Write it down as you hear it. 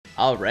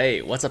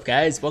Alright, what's up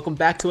guys? Welcome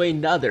back to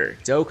another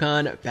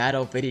Dokkan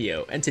battle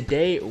video, and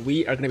today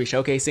we are going to be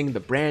showcasing the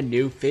brand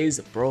new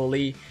Fizz,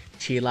 Broly,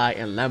 Cheelai,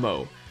 and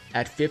Lemo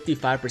at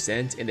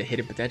 55% in the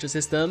hidden potential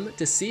system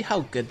to see how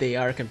good they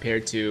are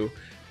compared to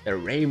the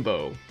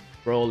Rainbow,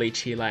 Broly,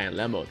 Cheelai, and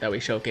Lemo that we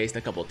showcased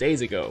a couple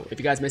days ago. If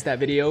you guys missed that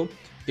video,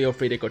 feel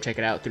free to go check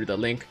it out through the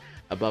link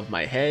above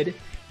my head,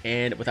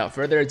 and without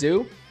further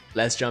ado,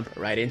 let's jump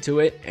right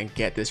into it and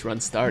get this run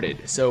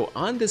started. So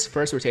on this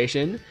first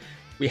rotation,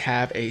 we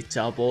have a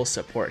double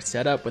support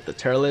setup with the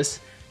Turles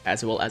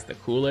as well as the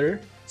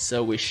cooler,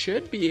 so we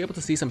should be able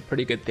to see some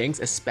pretty good things,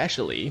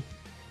 especially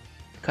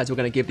because we're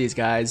going to give these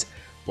guys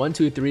 1,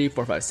 2, 3,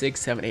 4, 5, 6,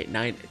 7, 8,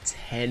 9,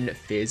 10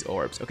 Fizz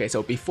orbs. Okay,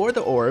 so before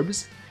the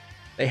orbs,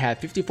 they had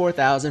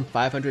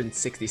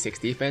 54,566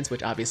 defense,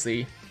 which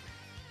obviously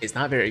is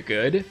not very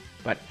good,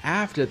 but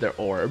after the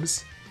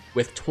orbs,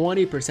 with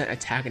 20%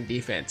 attack and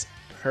defense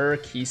per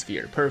key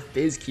sphere, per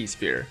Fizz key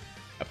sphere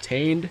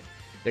obtained,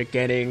 they're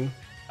getting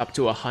up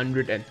to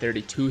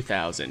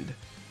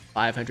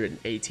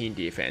 132,518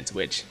 defense,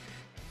 which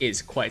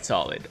is quite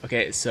solid.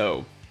 Okay,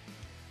 so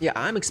yeah,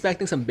 I'm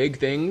expecting some big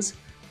things.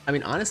 I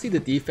mean, honestly, the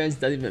defense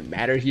doesn't even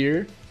matter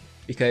here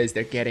because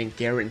they're getting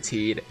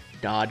guaranteed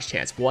dodge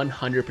chance,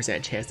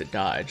 100% chance to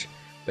dodge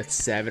with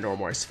 7 or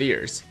more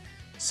spheres.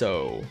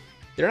 So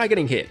they're not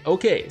getting hit.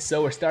 Okay,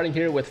 so we're starting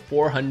here with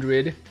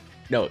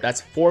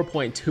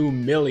 4.2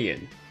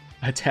 million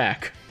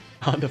attack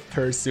on the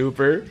first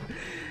super.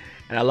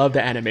 And I love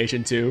the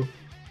animation too.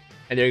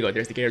 And there you go,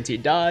 there's the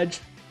guaranteed dodge.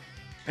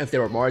 If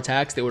there were more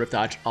attacks, they would have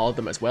dodged all of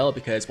them as well,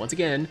 because once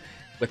again,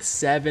 with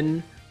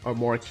 7 or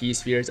more key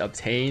spheres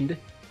obtained,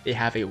 they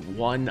have a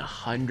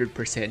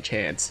 100%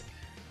 chance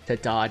to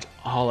dodge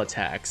all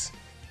attacks.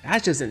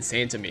 That's just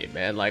insane to me,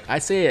 man. Like, I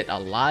say it a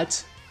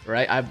lot,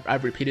 right?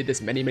 I've repeated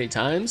this many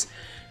times,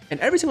 and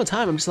every single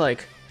time I'm just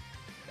like,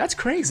 that's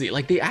crazy.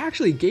 Like, they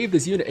actually gave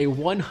this unit a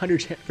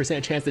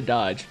 100% chance to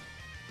dodge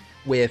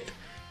with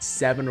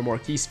 7 or more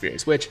key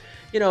spheres, which,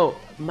 you know,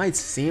 might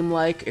seem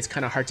like it's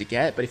kind of hard to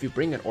get, but if you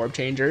bring an orb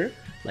changer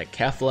like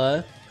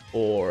Kefla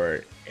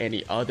or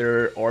any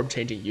other orb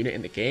changing unit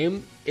in the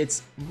game,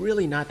 it's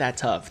really not that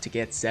tough to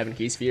get 7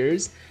 key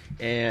spheres,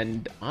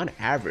 and on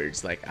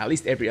average, like at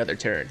least every other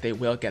turn, they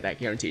will get that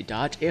guaranteed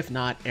dodge, if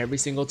not every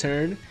single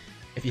turn,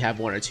 if you have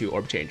 1 or 2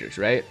 orb changers,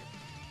 right?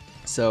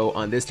 So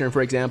on this turn,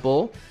 for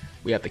example,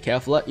 we have the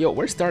Kefla. Yo,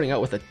 we're starting out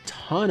with a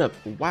ton of,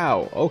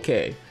 wow,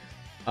 okay.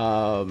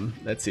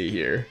 Let's see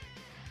here.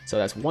 So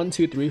that's 1,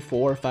 2, 3,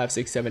 4, 5,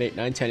 6, 7, 8,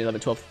 9, 10,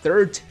 11, 12,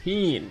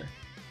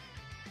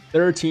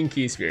 13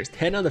 key spheres.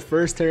 10 on the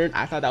first turn.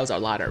 I thought that was a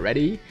lot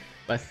already,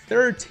 but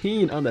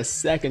 13 on the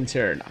second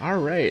turn. All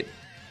right.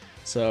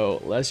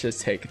 So let's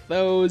just take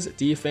those.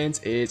 Defense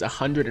is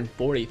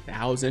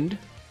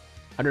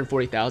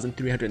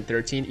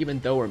 140,313, even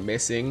though we're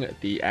missing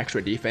the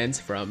extra defense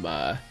from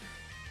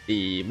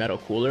the metal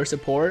cooler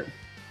support.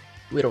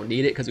 We don't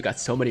need it because we got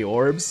so many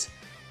orbs.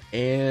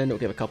 And we'll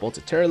give a couple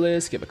to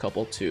Turles, give a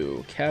couple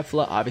to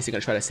Kefla. Obviously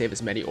gonna try to save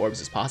as many orbs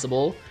as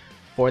possible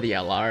for the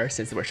LR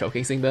since we're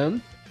showcasing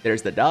them.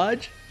 There's the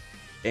dodge,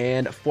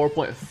 and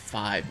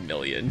 4.5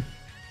 million.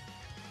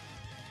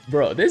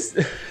 Bro, this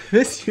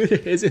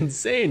unit is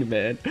insane,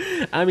 man.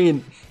 I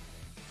mean,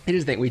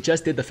 here's the thing, we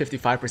just did the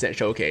 55%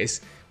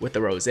 showcase with the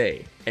Rose,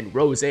 and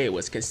Rose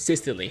was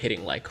consistently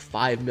hitting like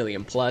 5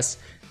 million plus,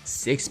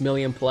 6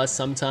 million plus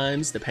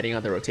sometimes, depending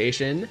on the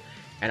rotation.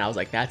 And I was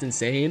like, that's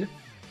insane.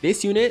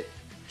 This unit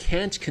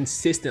can't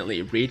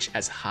consistently reach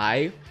as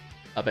high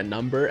of a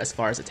number as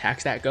far as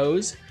attack stat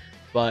goes,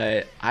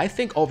 but I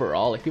think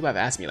overall, like, people have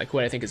asked me, like,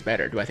 who I think is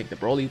better. Do I think the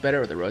Broly is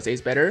better or the Rose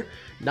is better?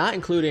 Not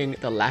including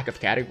the lack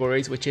of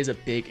categories, which is a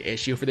big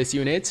issue for this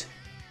unit.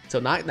 So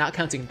not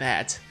counting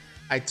that,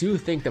 I do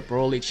think the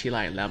Broly,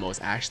 Cheelai, and Lemo is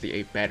actually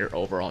a better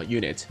overall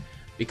unit,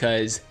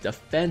 because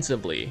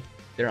defensively,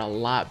 they're a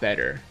lot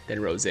better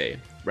than Rose,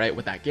 right?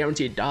 With that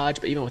guaranteed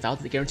dodge, but even without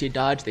the guaranteed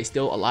dodge, they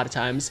still a lot of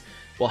times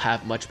will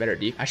have much better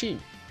actually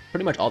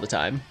pretty much all the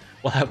time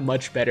will have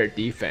much better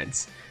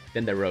defense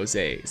than the Rose.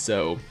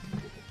 So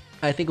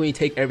I think when you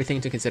take everything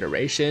into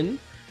consideration,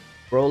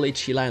 Broly,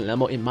 Cheelai, and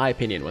Lemo, in my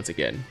opinion, once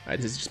again, right,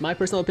 this is just my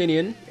personal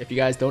opinion. If you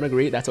guys don't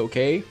agree, that's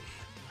okay.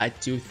 I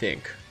do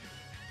think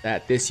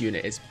that this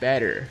unit is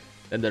better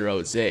than the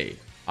Rose.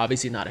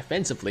 Obviously not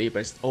offensively, but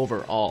just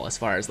overall as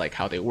far as like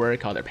how they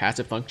work, how their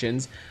passive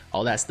functions,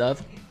 all that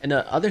stuff. And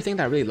the other thing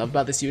that I really love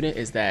about this unit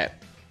is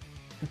that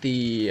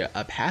the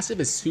passive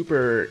is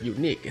super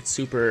unique. It's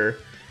super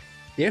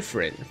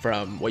different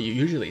from what you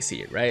usually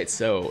see, right?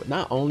 So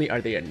not only are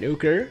they a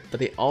nuker,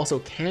 but they also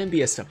can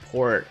be a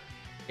support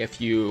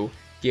if you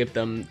give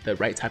them the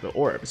right type of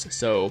orbs.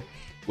 So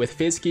with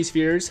Fizz key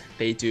spheres,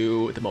 they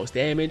do the most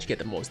damage, get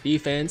the most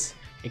defense,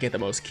 and get the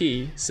most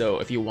key. So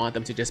if you want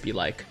them to just be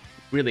like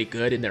really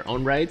good in their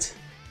own right,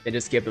 then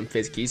just give them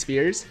Fizz key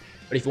spheres.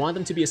 But if you want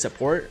them to be a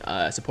support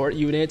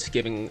unit,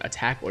 giving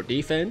attack or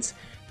defense,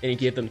 then you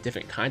give them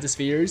different kinds of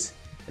spheres,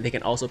 and they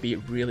can also be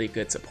really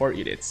good support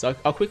units. So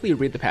I'll quickly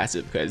read the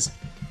passive because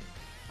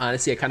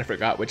honestly I kind of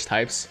forgot which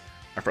types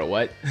Or for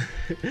what?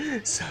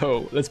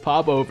 So let's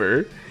pop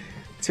over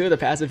to the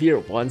passive here.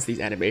 Once these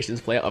animations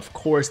play out, of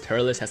course,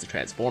 Turles has to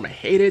transform. I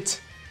hate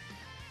it.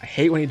 I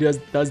hate when he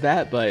does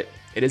that, but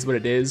it is what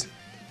it is.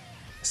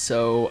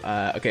 So,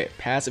 okay,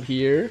 passive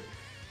here.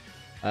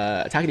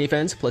 Attack and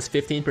defense plus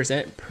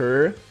 15%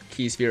 per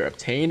key sphere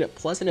obtained,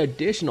 plus an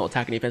additional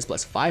attack and defense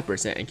plus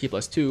 5% and key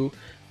plus 2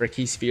 for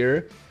key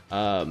sphere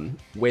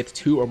with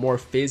 2 or more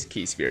Fizz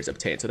key spheres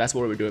obtained. So that's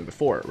what we were doing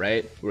before,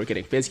 right? We were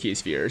getting Fizz key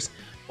spheres.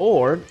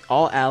 Or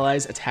all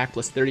allies attack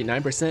plus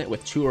 39%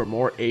 with 2 or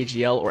more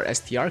AGL or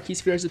STR key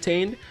spheres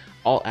obtained.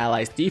 All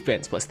allies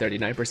defense plus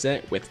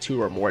 39% with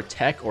 2 or more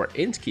tech or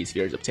int key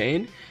spheres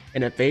obtained.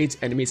 And evades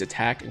enemies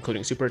attack,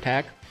 including super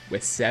attack,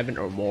 with 7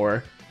 or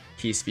more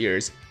key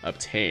spheres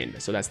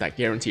obtained. So that's that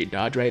guaranteed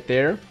dodge right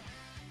there.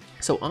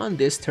 So on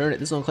this turn, it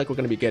doesn't look like we're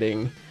going to be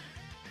getting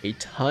a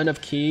ton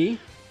of key.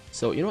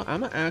 So, you know what,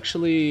 I'm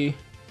actually...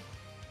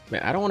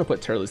 Man, I don't want to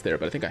put Turles there,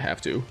 but I think I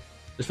have to.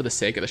 Just for the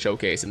sake of the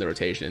showcase and the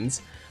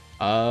rotations.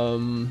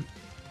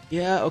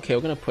 Yeah, okay,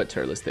 we're going to put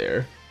Turles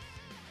there.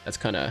 That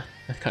kind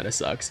of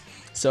sucks.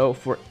 So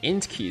for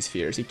int key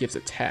spheres, he gives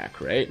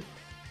attack, right?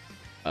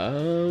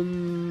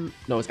 No,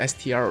 it's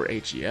STR or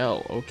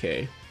AGL.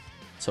 Okay.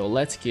 So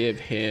let's give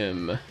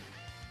him...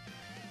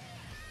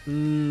 you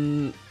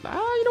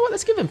know what?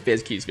 Let's give him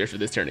Fizz key spheres for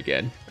this turn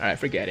again. Alright,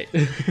 forget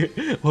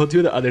it. We'll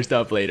do the other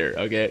stuff later,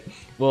 okay?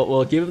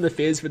 We'll give him the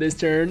Fizz for this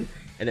turn,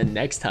 and then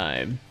next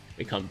time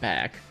we come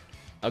back,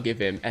 I'll give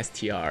him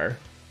STR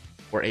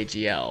or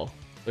AGL.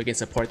 We can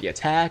support the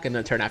attack, and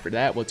then the turn after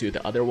that, we'll do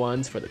the other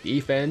ones for the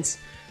defense.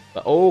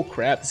 But oh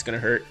crap, this is gonna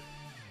hurt.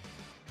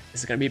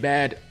 This is gonna be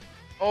bad.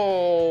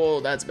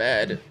 Oh, that's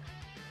bad.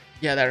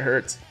 Yeah, that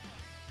hurts.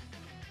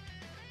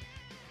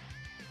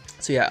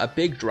 So yeah, a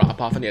big drop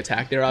off on the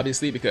attack there,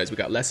 obviously, because we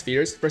got less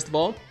spheres, first of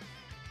all,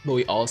 but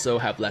we also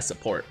have less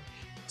support.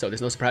 So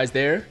there's no surprise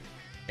there.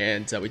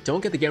 And we don't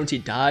get the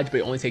guaranteed dodge, but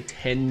we only take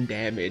 10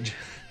 damage.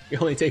 We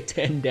only take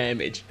 10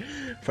 damage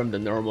from the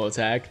normal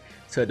attack,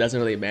 so it doesn't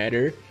really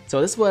matter.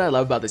 So this is what I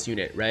love about this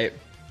unit, right?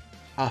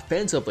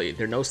 Offensively,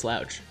 they're no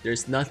slouch.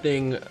 There's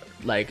nothing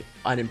like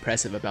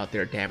unimpressive about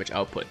their damage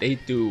output. They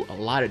do a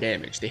lot of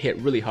damage. They hit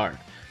really hard,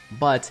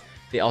 but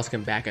they also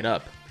can back it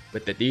up.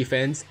 With the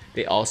defense,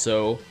 they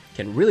also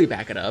can really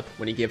back it up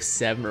when you give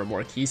 7 or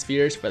more key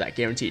spheres for that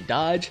guaranteed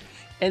dodge.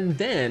 And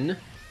then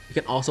you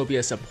can also be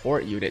a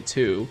support unit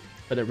too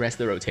for the rest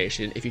of the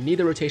rotation. If you need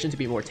the rotation to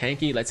be more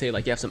tanky, let's say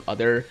like you have some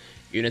other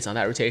units on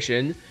that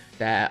rotation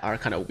that are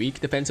kind of weak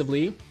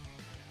defensively,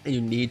 and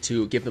you need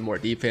to give them more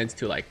defense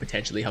to like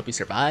potentially help you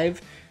survive,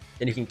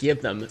 then you can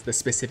give them the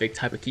specific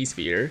type of key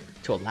sphere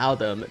to allow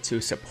them to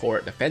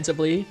support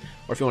defensively.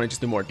 Or if you want to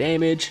just do more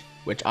damage,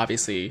 which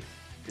obviously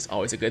is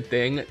always a good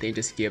thing, then you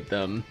just give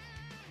them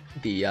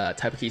the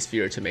type of key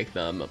sphere to make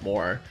them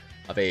more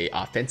of a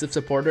offensive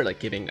supporter, like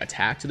giving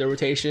attack to their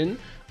rotation.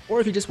 Or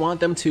if you just want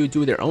them to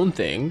do their own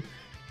thing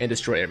and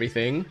destroy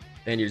everything,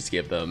 then you just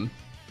give them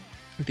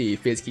the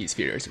Fizz key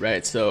spheres,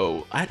 right?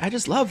 So I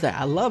just love that.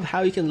 I love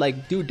how you can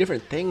like do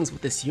different things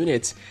with this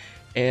unit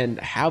and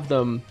have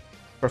them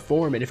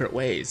perform in different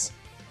ways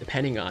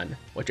depending on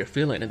what you're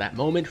feeling in that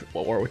moment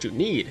or what you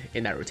need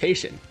in that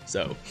rotation.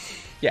 So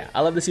yeah,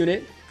 I love this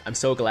unit. I'm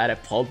so glad I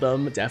pulled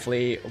them.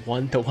 Definitely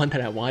the one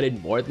that I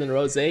wanted more than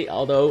Rose.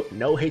 Although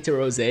no hate to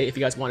Rose. If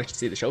you guys wanted to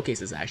see the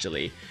showcases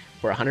actually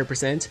for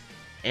 100%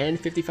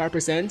 and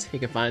 55%, you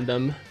can find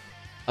them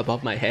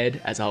above my head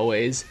as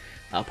always.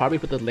 I'll probably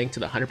put the link to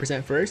the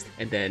 100% first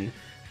and then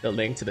the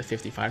link to the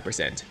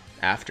 55%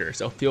 after.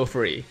 So feel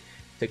free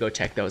to go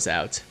check those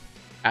out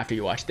after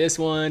you watch this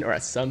one or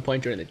at some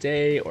point during the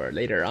day or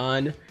later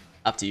on.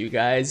 Up to you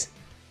guys.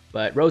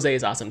 But Rose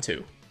is awesome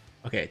too.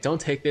 Okay, don't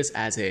take this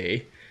as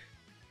a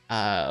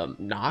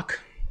knock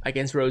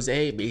against Rose,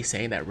 me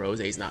saying that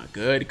Rose is not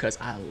good, because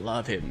I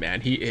love him,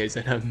 man. He is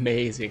an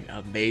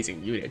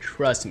amazing unit.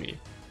 Trust me,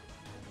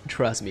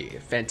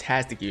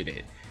 fantastic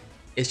unit.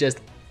 It's just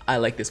I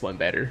like this one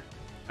better.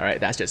 All right,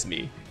 that's just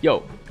me.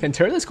 Yo, can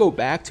Turles go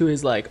back to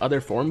his like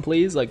other form,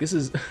 please? Like this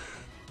is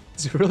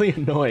it's really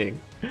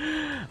annoying.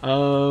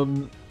 All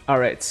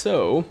right,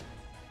 so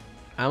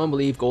I'm gonna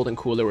leave Golden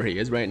Cooler where he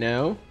is right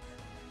now,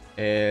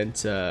 and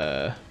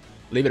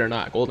believe it or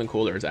not, Golden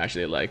Cooler is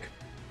actually like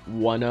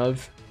one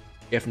of,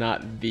 if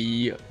not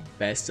the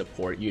best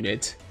support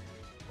unit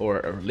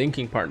or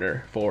linking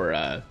partner for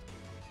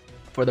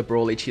the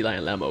Broly, Cheelai,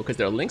 and Lemo, because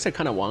their links are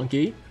kind of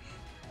wonky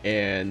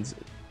and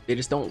they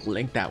just don't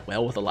link that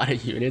well with a lot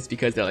of units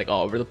because they're like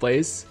all over the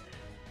place.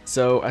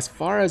 So as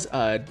far as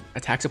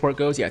attack support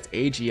goes, yeah, it's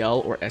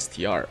AGL or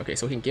STR. Okay,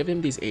 so we can give him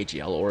these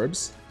AGL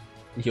orbs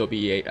and he'll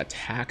be a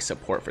attack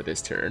support for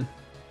this turn.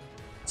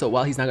 So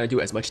while he's not going to do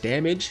as much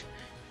damage,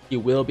 he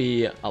will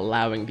be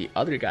allowing the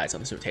other guys on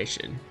this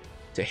rotation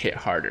to hit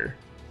harder.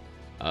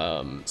 So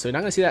you're not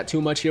going to see that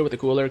too much here with the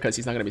Cooler because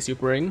he's not going to be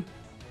supering.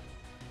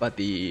 But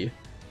the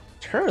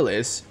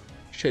Turles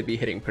should be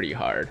hitting pretty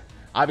hard.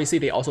 Obviously,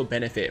 they also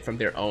benefit from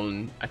their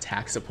own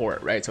attack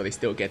support, right? So they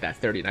still get that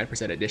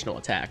 39% additional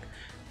attack,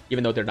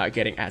 even though they're not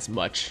getting as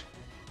much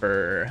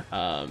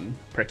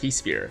per key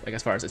sphere, like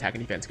as far as attack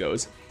and defense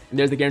goes. And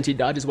there's the guaranteed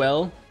dodge as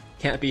well.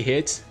 Can't be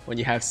hit when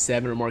you have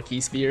 7 or more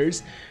key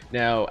spheres.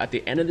 Now, at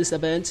the end of this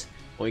event,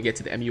 when we get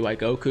to the MUI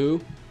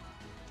Goku,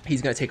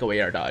 he's going to take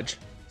away our dodge.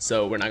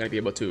 So we're not going to be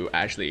able to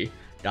actually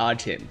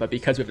dodge him. But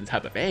because we have the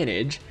type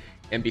advantage,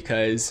 and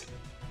because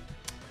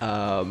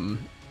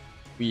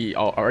we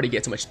already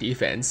get so much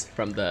defense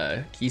from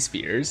the key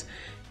spheres,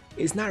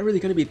 it's not really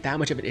going to be that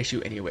much of an issue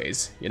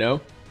anyways, you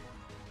know?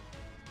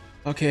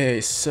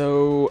 Okay,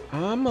 so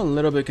I'm a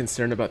little bit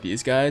concerned about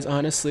these guys,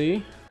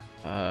 honestly.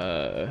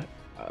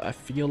 I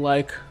feel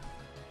like I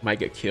might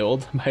get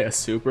killed by a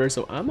super,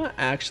 so I'm gonna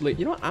actually,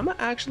 you know what, I'm gonna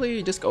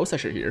actually just Ghost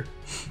Usher here.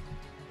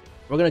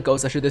 We're gonna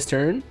Ghost Usher this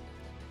turn.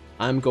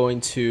 I'm going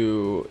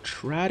to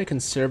try to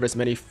conserve as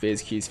many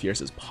Fizz Key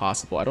Spheres as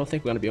possible. I don't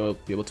think we're gonna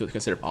be able to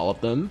conserve all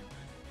of them,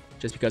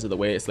 just because of the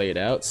way it's laid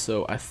out,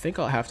 so I think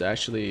I'll have to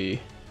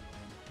actually,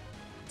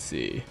 let's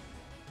see.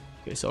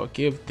 Okay, so I'll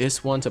give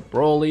this one to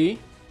Broly.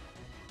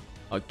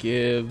 I'll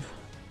give,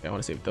 okay, I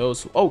want to save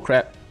those. Oh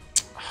crap,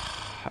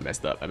 I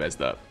messed up.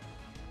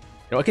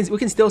 You know, we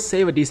can still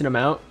save a decent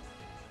amount,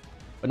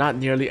 but not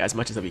nearly as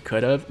much as we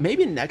could have.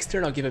 Maybe next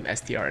turn I'll give him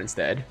STR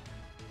instead,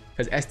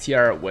 because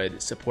STR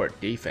would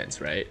support defense,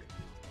 right?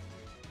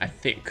 I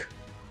think.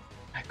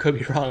 I could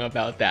be wrong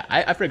about that.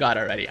 I forgot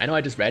already. I know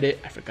I just read it.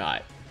 I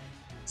forgot.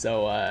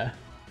 So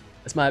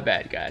that's my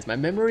bad, guys. My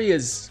memory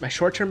is, my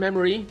short-term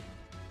memory,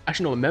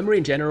 actually no, memory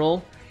in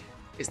general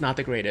is not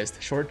the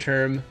greatest.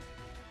 Short-term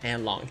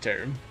and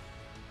long-term.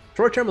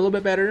 Short-term a little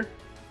bit better.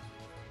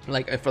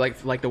 Like for like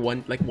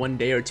 1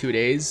 day or 2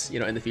 days,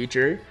 you know, in the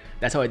future.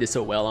 That's how I did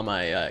so well on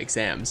my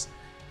exams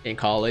in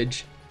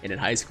college and in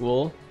high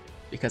school,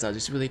 because I was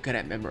just really good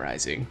at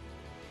memorizing.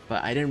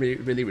 But I didn't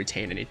really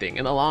retain anything.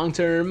 In the long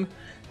term,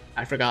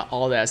 I forgot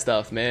all that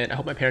stuff, man. I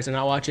hope my parents are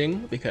not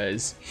watching,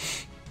 because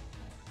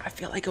I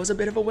feel like it was a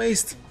bit of a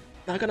waste.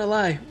 Not gonna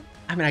lie.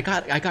 I mean, I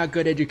got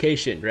good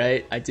education,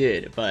 right? I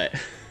did, but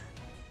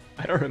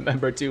I don't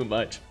remember too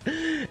much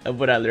of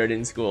what I learned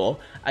in school.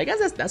 I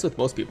guess that's with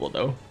most people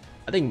though.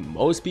 I think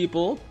most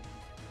people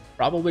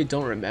probably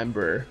don't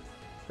remember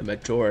the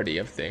majority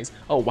of things.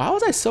 Oh, why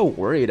was I so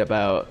worried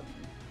about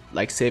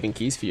like saving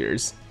key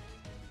spheres?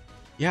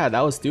 Yeah,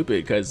 that was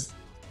stupid, because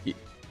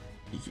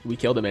we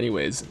killed him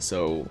anyways,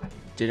 so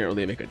didn't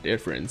really make a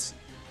difference.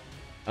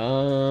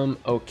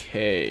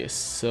 Okay,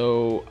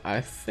 so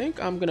I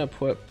think I'm gonna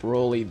put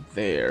Broly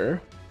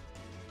there,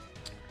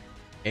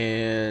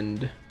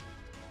 and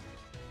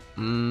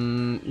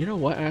you know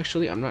what,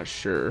 actually I'm not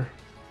sure,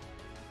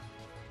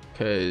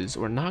 because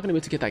we're not gonna be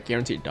able to get that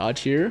guaranteed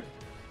dodge here.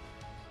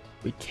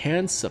 We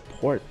can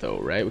support though,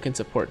 right? We can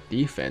support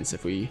defense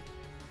if we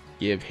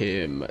give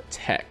him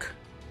tech.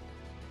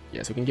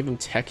 Yes, we can give him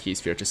tech key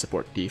sphere to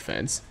support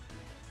defense.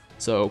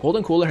 So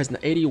Golden Cooler has an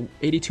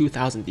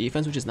 82,000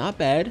 defense, which is not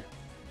bad.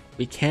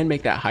 We can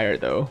make that higher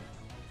though.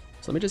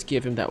 So let me just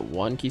give him that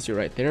one key sphere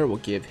right there. We'll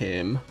give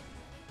him,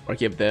 or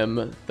give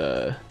them,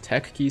 the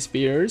tech key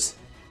spheres.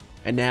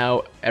 And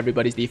now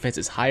everybody's defense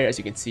is higher, as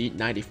you can see,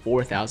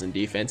 94,000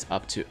 defense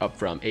up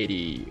from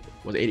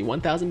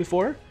 81,000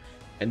 before.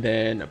 And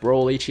then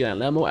Broly, Cheelai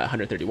Lemo at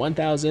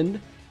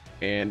 131,000,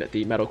 and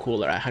the Metal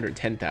Cooler at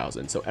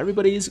 110,000. So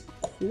everybody's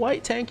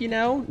quite tanky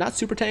now, not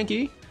super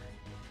tanky.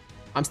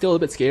 I'm still a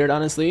bit scared,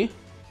 honestly,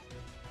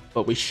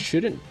 but we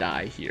shouldn't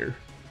die here.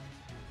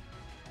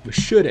 We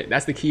shouldn't.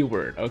 That's the key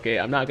word. Okay,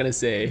 I'm not gonna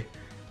say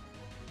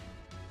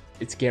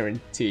it's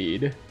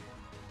guaranteed.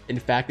 In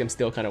fact, I'm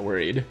still kind of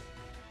worried.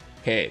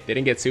 Okay,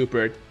 didn't get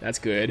supered. That's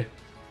good.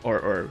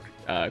 Or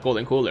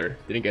Golden Cooler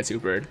didn't get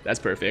supered. That's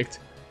perfect.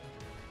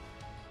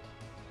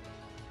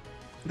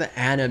 The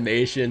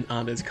animation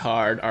on this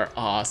card are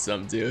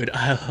awesome, dude.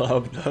 I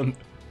love them.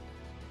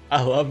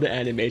 I love the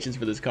animations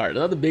for this card.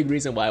 That's the big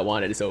reason why I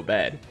wanted it so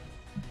bad.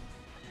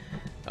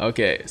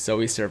 Okay, so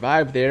we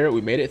survived there.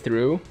 We made it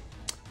through.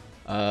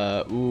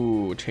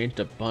 Ooh, changed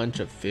a bunch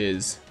of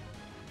fizz.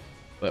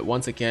 But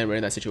once again, we're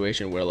in that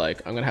situation where,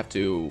 like, I'm gonna have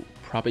to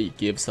probably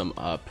give some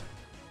up.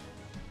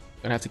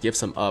 I'm gonna have to give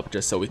some up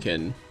just so we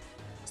can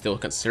still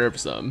conserve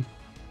some.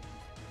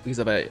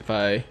 Because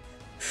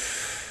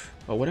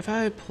but what if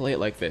I play it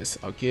like this?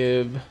 I'll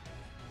give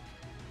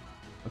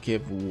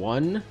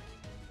one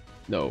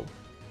to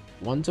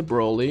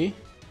Broly.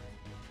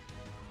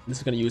 This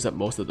is gonna use up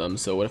most of them,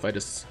 so what if I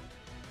just...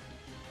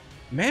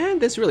 Man,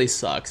 this really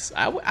sucks.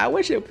 I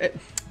wish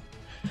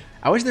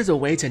there's a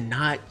way to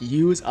not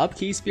use up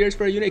key spheres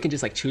for a unit. You can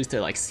just like choose to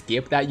like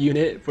skip that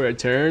unit for a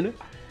turn.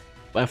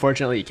 But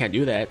unfortunately you can't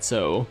do that,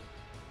 so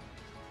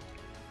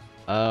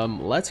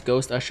let's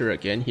Ghost Usher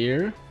again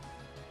here.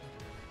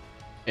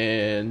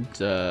 And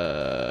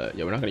yeah,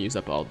 we're not gonna use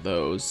up all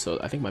those, so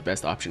I think my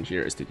best option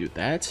here is to do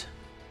that.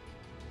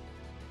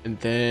 And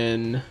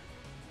then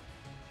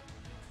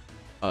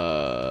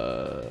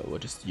we'll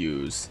just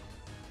use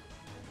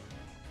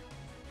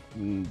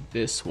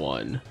this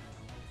one.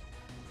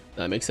 Does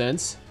that make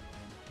sense?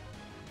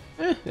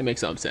 It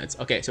makes some sense.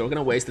 Okay, so we're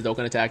gonna waste the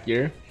Dokkan attack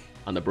here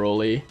on the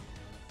Broly.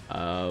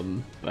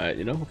 But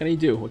you know, what can you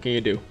do? What can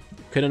you do?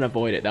 Couldn't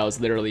avoid it. That was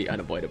literally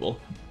unavoidable.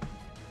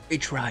 We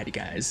tried,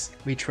 guys.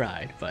 We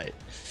tried, but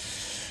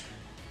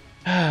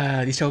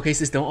these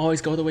showcases don't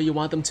always go the way you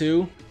want them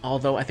to.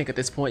 Although I think at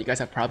this point you guys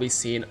have probably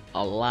seen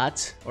a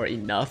lot or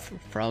enough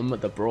from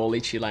the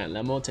Broly, Cheelai, and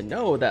Lemo to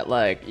know that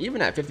like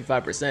even at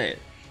 55%,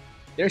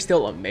 they're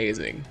still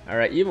amazing. All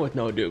right, even with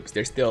no dupes,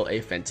 they're still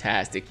a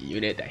fantastic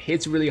unit that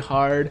hits really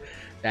hard,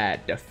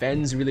 that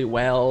defends really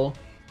well,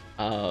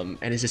 and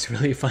it's just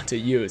really fun to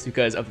use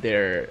because of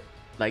their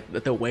like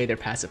the way their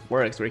passive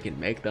works, where you can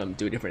make them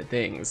do different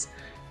things.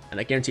 And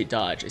that guaranteed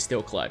dodge is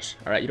still clutch.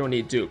 All right, you don't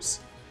need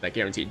dupes. That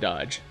guaranteed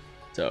dodge.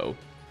 So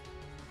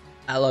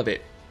I love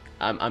it.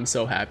 I'm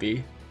so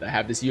happy that I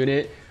have this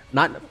unit.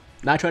 Not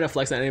trying to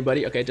flex on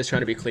anybody. Okay, just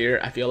trying to be clear.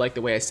 I feel like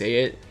the way I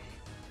say it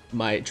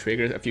might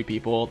trigger a few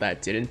people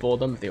that didn't pull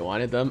them if they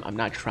wanted them. I'm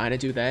not trying to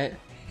do that.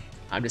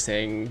 I'm just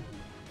saying,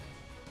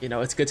 you know,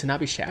 it's good to not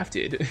be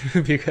shafted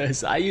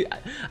because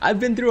I've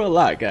been through a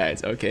lot,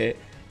 guys. Okay,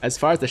 as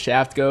far as the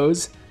shaft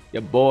goes,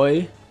 your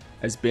boy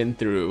has been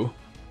through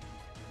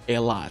a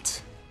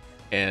lot,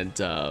 and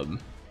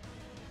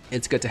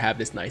it's good to have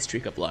this nice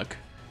streak of luck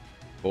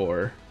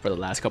for the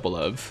last couple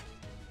of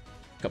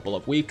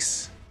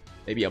weeks,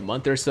 maybe a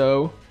month or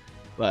so.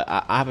 But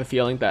I have a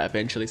feeling that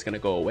eventually it's gonna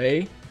go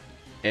away,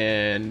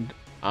 and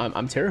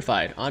I'm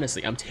terrified.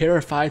 Honestly, I'm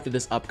terrified through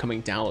this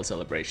upcoming download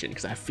celebration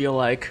because I feel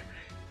like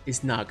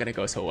it's not gonna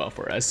go so well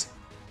for us.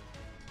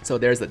 So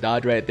there's the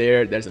dodge right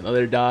there. There's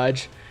another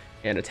dodge,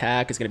 and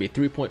attack is gonna be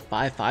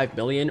 3.55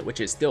 million, which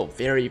is still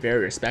very,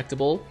 very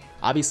respectable.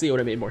 Obviously, it would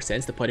have made more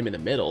sense to put him in the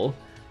middle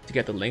to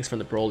get the links from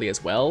the Broly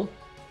as well,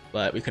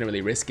 but we couldn't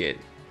really risk it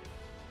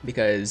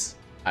because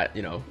I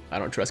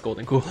don't trust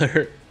Golden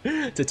Cooler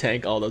to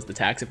tank all those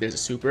attacks if there's a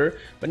super.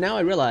 But now I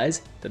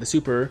realize that the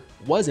super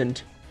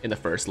wasn't in the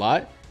first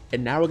slot,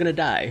 and now we're gonna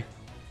die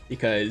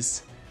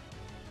because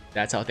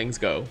that's how things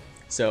go.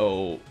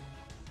 So,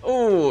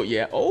 oh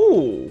yeah,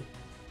 oh,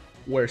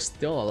 we're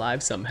still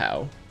alive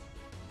somehow.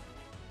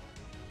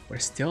 We're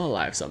still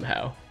alive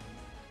somehow.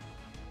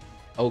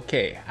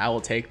 Okay, I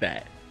will take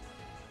that.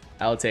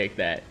 I'll take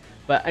that.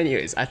 But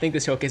anyways, I think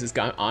this showcase has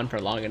gone on for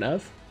long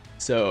enough.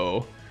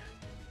 So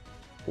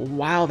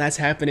while that's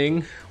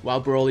happening,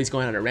 while Broly's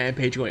going on a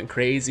rampage, going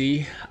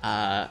crazy,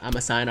 I'm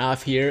gonna sign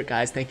off here.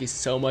 Guys, thank you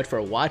so much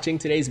for watching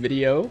today's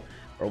video,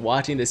 for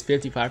watching this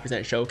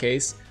 55%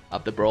 showcase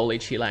of the Broly,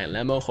 Cheelai, and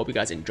Lemo. Hope you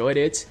guys enjoyed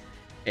it.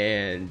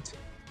 And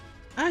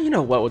you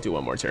know what? We'll do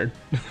one more turn.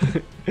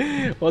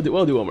 we'll do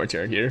one more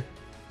turn here.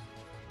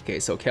 Okay,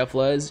 so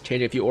Kefla's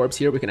changing a few orbs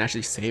here. We can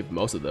actually save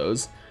most of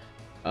those.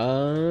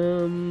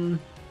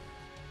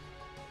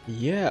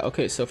 Yeah,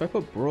 okay, so if I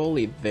put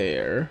Broly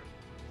there,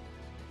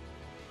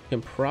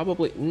 can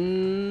probably,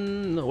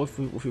 no, if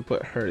we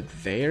put her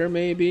there,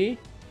 maybe?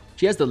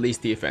 She has the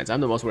least defense. I'm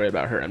the most worried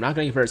about her. I'm not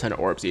gonna give her a ton of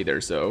orbs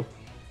either, so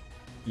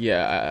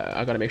yeah,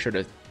 I gotta make sure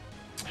to,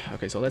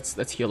 okay, so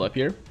let's heal up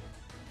here.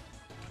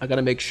 I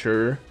gotta make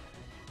sure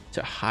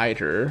to hide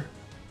her.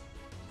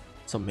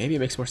 So maybe it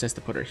makes more sense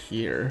to put her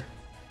here.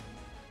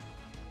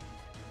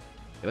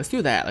 Okay, let's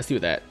do that. Let's do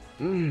that.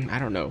 I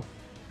don't know.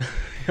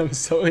 I'm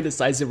so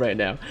indecisive right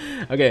now.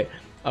 Okay,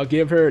 I'll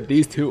give her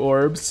these 2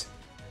 orbs.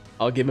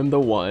 I'll give him the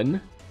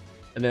 1,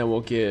 and then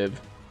we'll give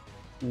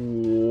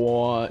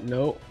one.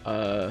 No,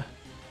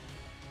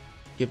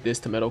 give this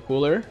to Metal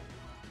Cooler,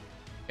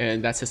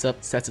 and that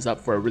sets us up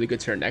for a really good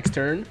turn next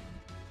turn.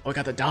 Oh, I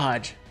got the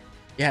dodge.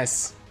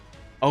 Yes.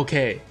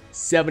 Okay,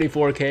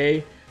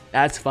 74k.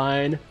 That's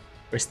fine.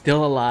 We're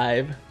still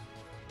alive.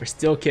 We're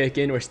still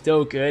kicking. We're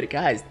still good.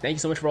 Guys, thank you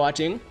so much for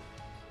watching.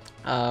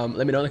 Let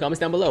me know in the comments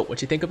down below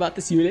what you think about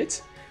this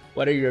unit.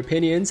 What are your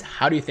opinions?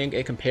 How do you think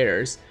it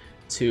compares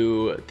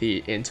to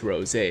the Int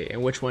Rose?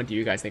 And which one do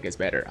you guys think is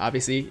better?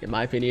 Obviously, in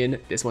my opinion,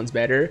 this one's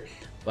better.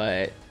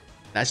 But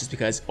that's just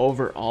because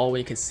overall, when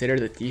you consider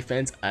the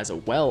defense as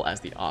well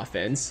as the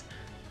offense,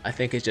 I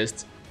think it's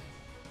just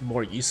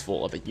more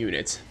useful of a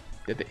unit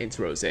than the Int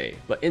Rose.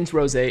 But Int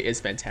Rose is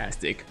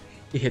fantastic.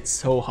 It hits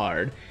so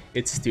hard.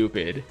 It's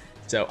stupid.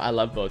 So I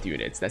love both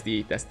units. That's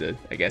the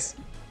I guess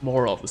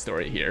moral of the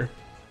story here.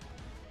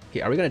 Okay,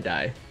 are we gonna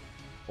die?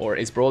 Or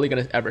is Broly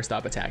gonna ever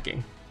stop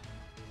attacking?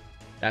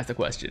 That's the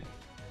question.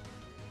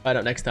 Find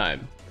out next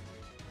time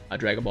on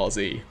Dragon Ball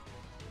Z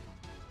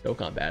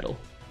Dokkan Battle.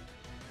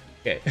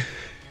 Okay.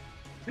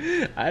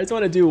 I just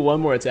want to do one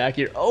more attack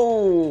here.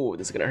 Oh,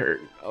 this is gonna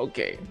hurt.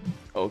 Okay.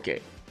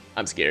 Okay.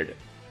 I'm scared.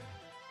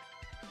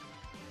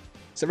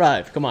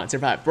 Survive. Come on,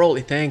 survive.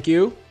 Broly, thank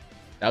you.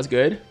 That was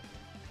good.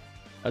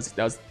 That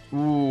was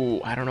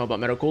ooh, I don't know about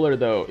Metal Cooler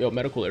though. Yo,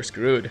 Metal Cooler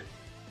screwed.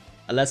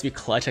 Unless we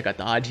clutch like a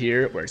dodge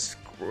here, we're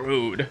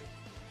screwed.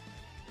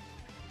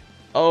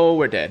 Oh,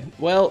 we're dead.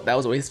 Well, that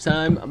was a waste of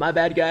time. My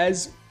bad,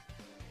 guys.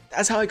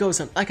 That's how it goes.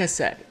 Like I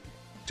said,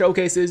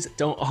 showcases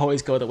don't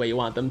always go the way you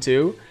want them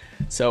to.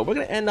 So we're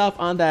going to end off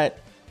on that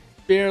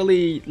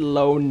fairly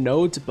low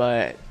note.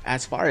 But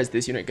as far as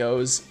this unit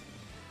goes,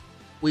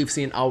 we've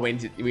seen all we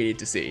need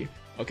to see.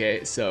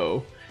 Okay,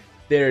 so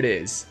there it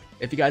is.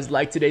 If you guys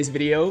liked today's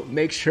video,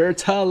 make sure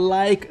to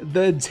like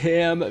the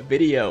damn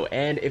video.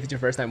 And if it's your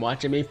first time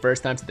watching me,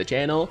 first time to the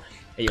channel,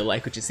 and you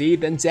like what you see,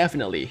 then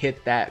definitely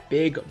hit that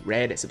big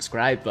red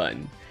subscribe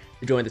button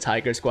to join the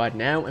Tiger Squad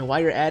now. And while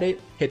you're at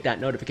it, hit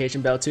that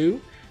notification bell too,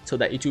 so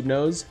that YouTube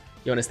knows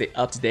you want to stay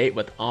up to date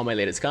with all my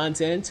latest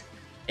content.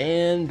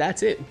 And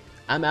that's it.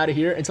 I'm out of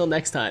here until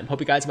next time. Hope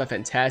you guys have a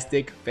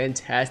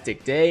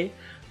fantastic day.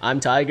 I'm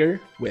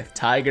Tiger with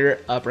Tiger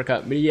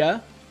Uppercut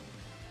Media,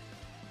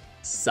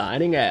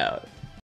 signing out.